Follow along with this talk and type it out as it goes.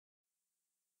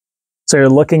So you're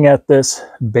looking at this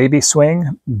baby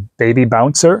swing, baby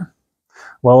bouncer.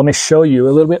 Well, let me show you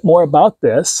a little bit more about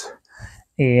this,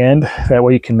 and that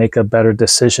way you can make a better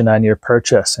decision on your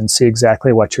purchase and see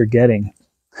exactly what you're getting.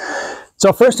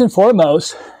 So first and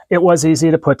foremost, it was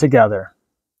easy to put together.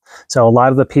 So a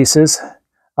lot of the pieces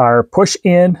are push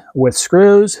in with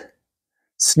screws,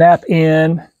 snap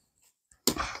in,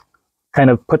 kind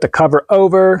of put the cover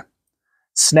over,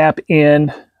 snap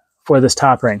in for this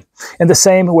top ring. And the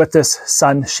same with this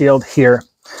sun shield here.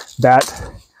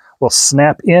 That will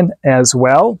snap in as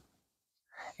well.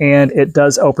 And it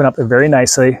does open up very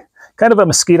nicely. Kind of a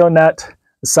mosquito net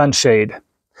sunshade.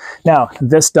 Now,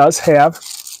 this does have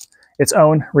its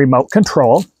own remote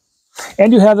control.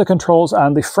 And you have the controls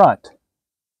on the front.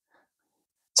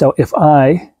 So if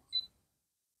I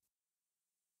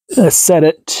set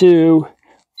it to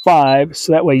 5,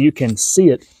 so that way you can see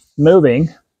it moving.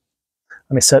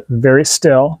 Let me set very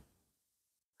still.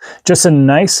 Just a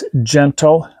nice,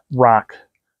 gentle rock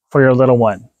for your little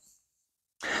one.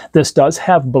 This does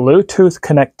have Bluetooth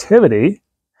connectivity,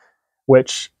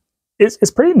 which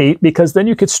is pretty neat because then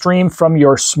you could stream from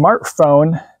your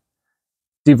smartphone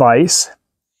device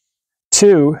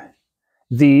to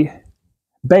the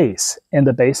base. And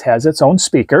the base has its own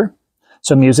speaker,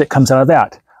 so music comes out of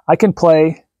that. I can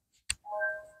play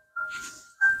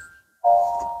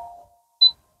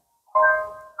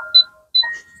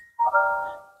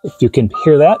if you can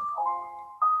hear that.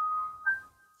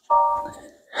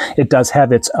 It does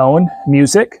have its own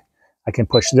music. I can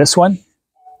push this one.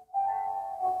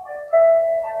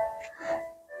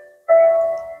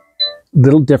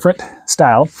 Little different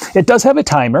style. It does have a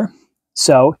timer,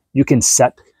 so you can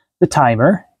set the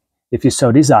timer if you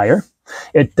so desire.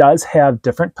 It does have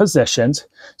different positions.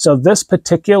 So this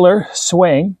particular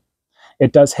swing,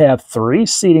 it does have 3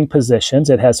 seating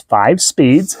positions. It has 5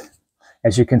 speeds,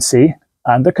 as you can see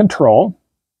on the control.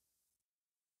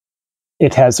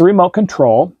 It has the remote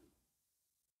control.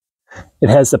 It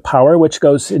has the power, which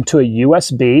goes into a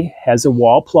USB, has a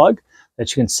wall plug that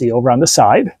you can see over on the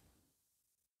side.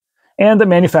 And the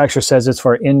manufacturer says it's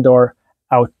for indoor,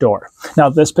 outdoor. Now,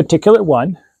 this particular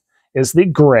one is the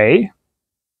gray.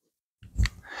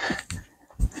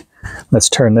 Let's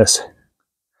turn this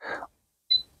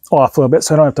off a little bit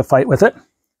so I don't have to fight with it.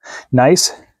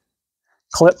 Nice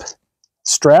clip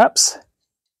straps.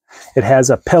 It has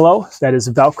a pillow that is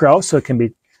Velcro, so it can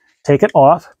be taken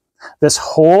off. This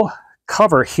whole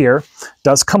cover here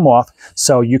does come off,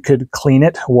 so you could clean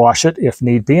it, wash it if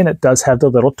need be, and it does have the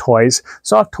little toys,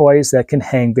 soft toys that can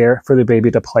hang there for the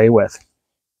baby to play with.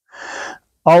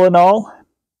 All in all,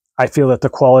 I feel that the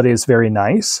quality is very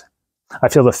nice. I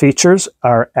feel the features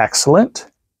are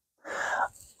excellent.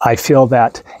 I feel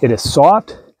that it is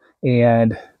soft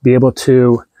and be able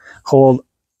to hold,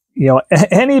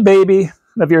 any baby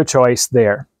of your choice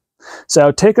there.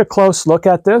 So take a close look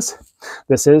at this.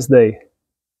 This is the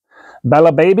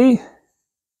Bella Baby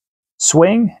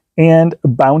Swing and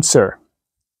Bouncer.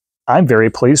 I'm very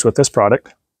pleased with this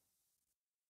product.